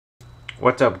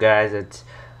What's up, guys? It's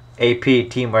AP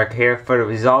Teamwork here for the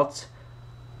results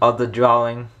of the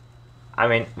drawing.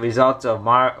 Results of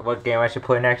what game I should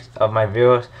play next of my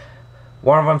viewers.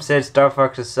 One of them said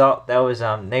Starfox Assault. That was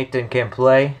Nathan Can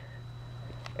Play,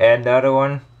 and the other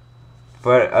one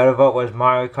for the other vote was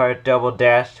Mario Kart Double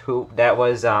Dash. That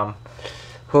was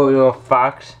Julio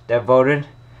Fox that voted,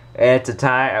 and it's a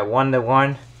tie at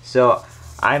 1-1. So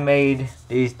I made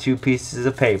these two pieces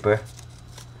of paper.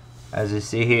 As you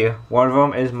see here, one of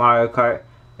them is Mario Kart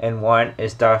and one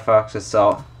is Starfox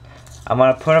Assault. I'm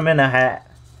going to put them in a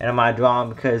hat and I'm going to draw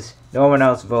them because no one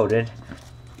else voted.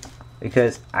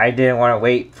 Because I didn't want to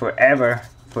wait forever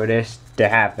for this to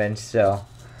happen. So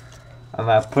I'm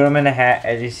going to put them in a hat,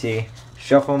 as you see.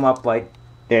 Shuffle them up like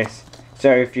this.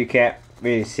 Sorry if you can't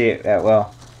really see it that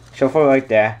well. Shuffle it like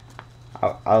that.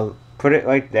 I'll put it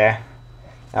like that.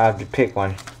 I'll have to pick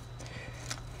one.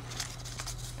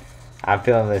 I'm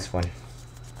feeling this one.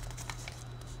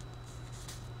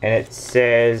 And it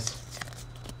says...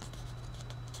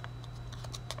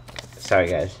 Sorry,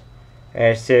 guys.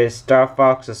 And it says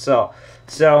Starfox Assault.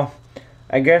 So,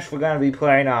 I guess we're going to be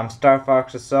playing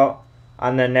Starfox Assault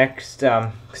on the next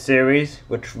series,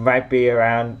 which might be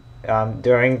around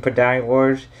during Pedallion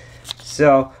Wars.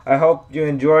 So, I hope you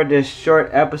enjoyed this short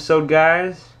episode,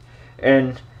 guys.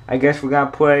 And I guess we're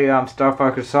going to play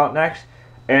Starfox Assault next.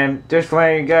 And just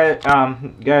letting you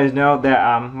guys know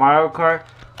that Mario Kart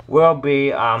will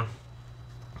be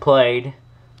played,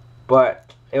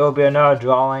 but it will be another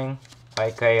drawing,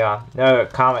 like another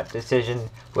comment decision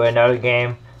with another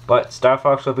game. But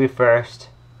Starfox will be first.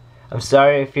 I'm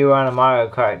sorry if you were on a Mario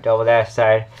Kart Double Dash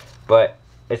side, but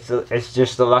it's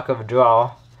just the luck of a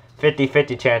draw,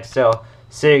 50-50 chance. So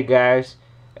see you guys,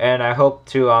 and I hope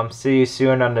to see you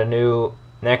soon on the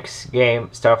next game,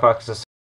 Starfox Assault.